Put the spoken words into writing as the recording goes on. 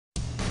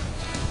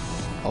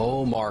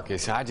Oh,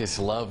 Marcus, I just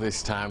love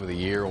this time of the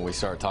year when we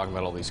start talking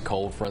about all these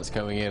cold fronts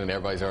coming in and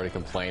everybody's already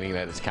complaining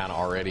that it's kind of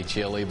already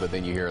chilly, but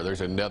then you hear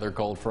there's another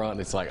cold front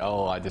and it's like,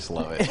 oh, I just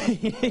love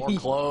it. More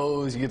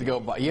clothes, you get to go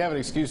buy, you have an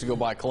excuse to go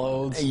buy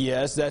clothes.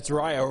 Yes, that's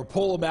right, or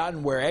pull them out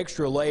and wear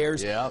extra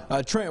layers.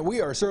 Yep. Trent, we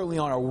are certainly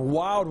on a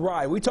wild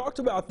ride. We talked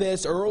about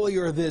this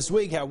earlier this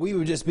week, how we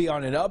would just be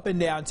on an up and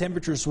down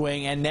temperature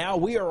swing, and now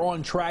we are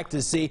on track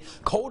to see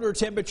colder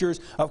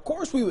temperatures. Of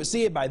course, we would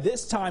see it by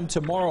this time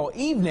tomorrow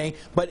evening,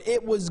 but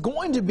it was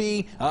going to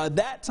be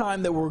that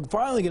time that we're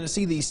finally going to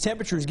see these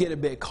temperatures get a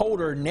bit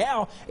colder.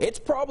 Now it's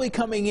probably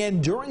coming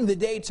in during the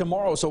day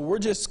tomorrow, so we're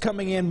just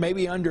coming in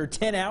maybe under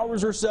 10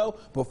 hours or so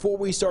before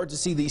we start to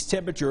see these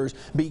temperatures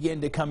begin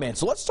to come in.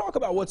 So let's talk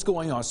about what's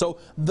going on. So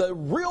the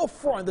real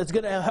front that's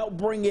going to help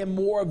bring in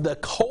more of the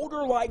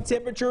colder like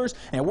temperatures,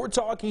 and we're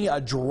talking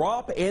a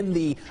drop in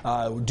the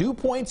dew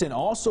points and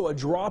also a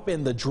drop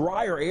in the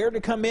drier air to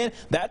come in.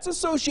 That's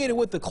associated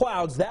with the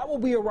clouds. That will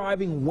be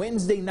arriving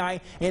Wednesday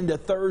night into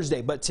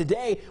Thursday. But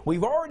today,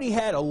 we've already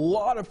had a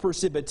lot of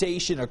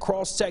precipitation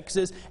across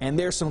Texas, and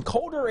there's some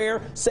colder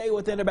air, say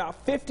within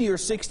about 50 or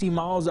 60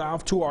 miles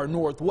off to our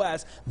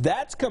northwest.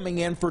 That's coming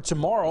in for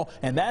tomorrow,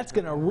 and that's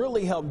going to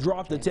really help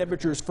drop the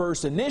temperatures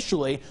first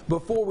initially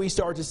before we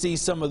start to see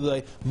some of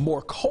the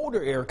more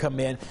colder air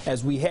come in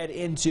as we head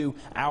into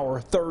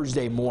our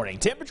Thursday morning.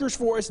 Temperatures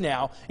for us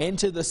now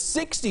into the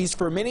 60s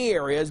for many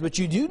areas, but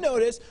you do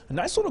notice a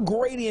nice little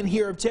gradient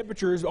here of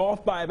temperatures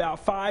off by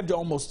about 5 to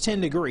almost 10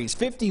 degrees.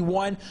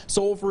 51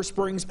 Sulphur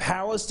Springs,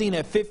 Palestine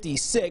at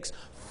 56.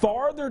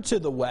 Farther to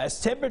the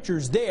west,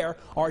 temperatures there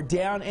are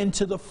down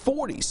into the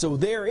 40s. So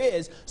there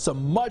is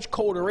some much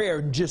colder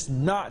air just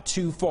not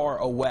too far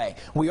away.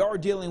 We are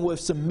dealing with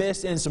some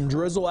mist and some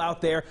drizzle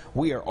out there.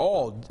 We are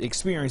all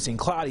experiencing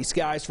cloudy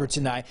skies for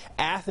tonight.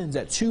 Athens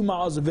at 2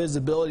 miles of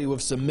visibility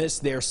with some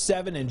mist there.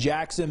 7 in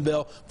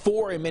Jacksonville,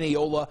 4 in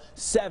Mineola,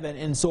 7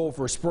 in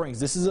Sulphur Springs.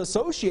 This is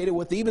associated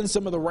with even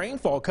some of the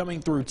rainfall coming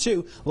through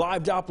too.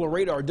 Live Doppler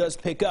radar does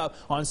pick up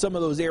on some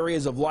of those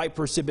areas of light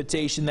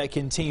precipitation that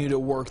continue to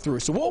work through.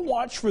 So we'll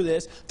watch for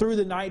this through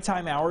the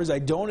nighttime hours. I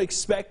don't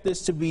expect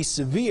this to be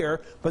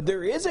severe, but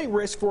there is a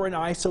risk for an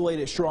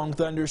isolated strong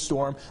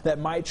thunderstorm that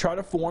might try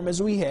to form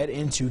as we head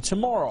into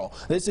tomorrow.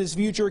 This is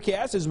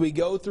Futurecast. As we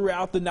go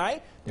throughout the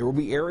night, there will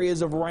be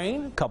areas of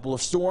rain, a couple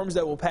of storms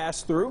that will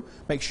pass through.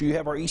 Make sure you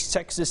have our East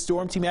Texas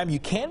Storm Team app. You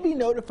can be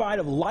notified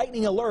of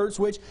lightning alerts,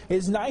 which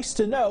is nice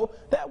to know.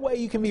 That way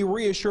you can be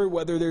reassured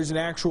whether there's an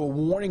actual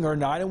warning or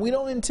not. And we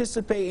don't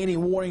anticipate any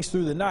warnings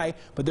through the night,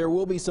 but there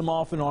will be some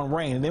off and on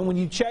rain. And then when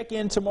you check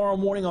in tomorrow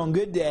morning on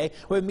Good Day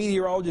with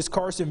meteorologist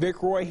Carson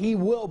Vickroy, he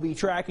will be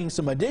tracking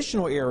some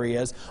additional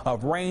areas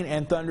of rain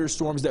and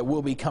thunderstorms that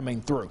will be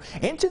coming through.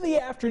 Into the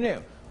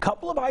afternoon,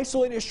 couple of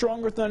isolated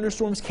stronger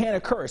thunderstorms can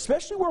occur,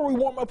 especially where we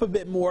warm up a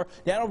bit more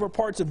down over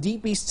parts of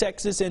deep East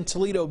Texas and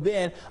Toledo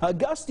Bend. A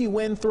gusty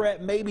wind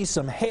threat, maybe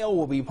some hail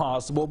will be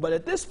possible, but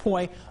at this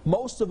point,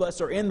 most of us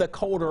are in the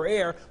colder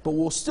air, but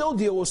we'll still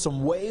deal with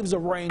some waves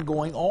of rain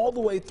going all the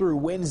way through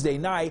Wednesday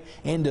night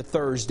into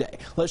Thursday.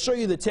 Let's show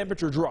you the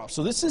temperature drop.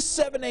 So this is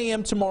 7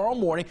 a.m. tomorrow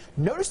morning.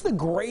 Notice the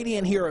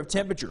gradient here of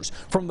temperatures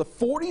from the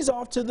 40s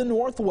off to the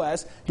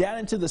northwest down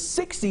into the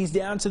 60s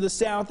down to the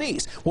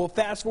southeast. We'll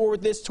fast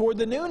forward this toward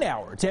the noon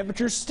hour.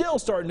 Temperatures still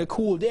starting to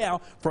cool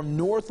down from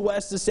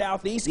northwest to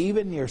southeast,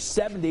 even near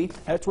 70.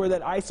 That's where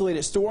that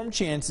isolated storm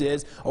chance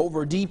is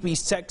over deep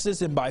East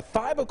Texas. And by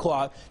 5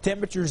 o'clock,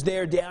 temperatures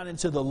there down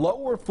into the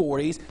lower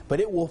 40s, but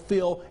it will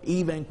feel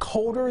even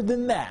colder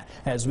than that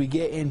as we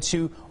get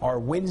into our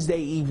Wednesday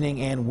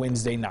evening and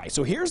Wednesday night.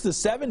 So here's the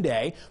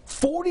 7-day.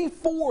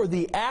 44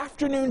 the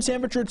afternoon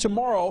temperature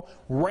tomorrow.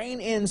 Rain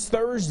ends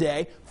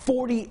Thursday.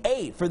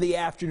 48 for the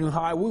afternoon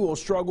high. We will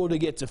struggle to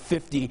get to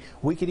 50.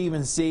 We could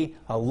even see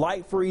a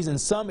light freeze in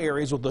some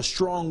areas with a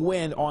strong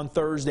wind on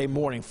Thursday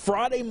morning.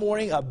 Friday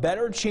morning, a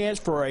better chance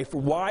for a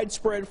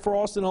widespread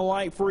frost and a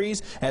light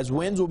freeze as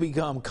winds will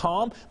become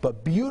calm,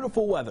 but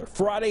beautiful weather.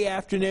 Friday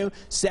afternoon,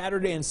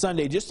 Saturday and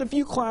Sunday. Just a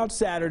few clouds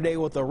Saturday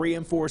with a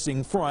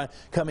reinforcing front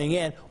coming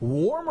in.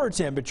 Warmer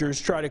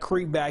temperatures try to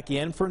creep back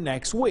in for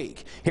next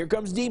week. Here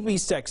comes deep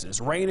East Texas.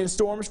 Rain and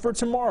storms for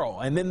tomorrow,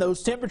 and then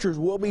those temperatures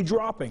will be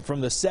dropping from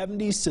the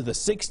 70s to the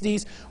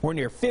 60s. We're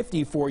near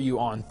 50 for you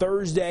on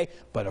Thursday,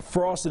 but a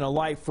frost and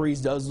a light freeze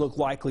does look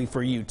likely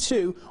for you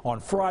too on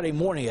Friday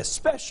morning,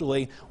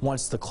 especially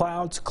once the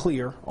clouds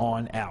clear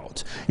on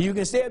out. You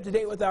can stay up to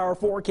date with our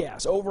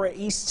forecast over at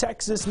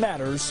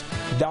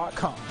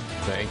EastTexasMatters.com.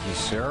 Thank you,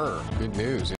 sir. Good news.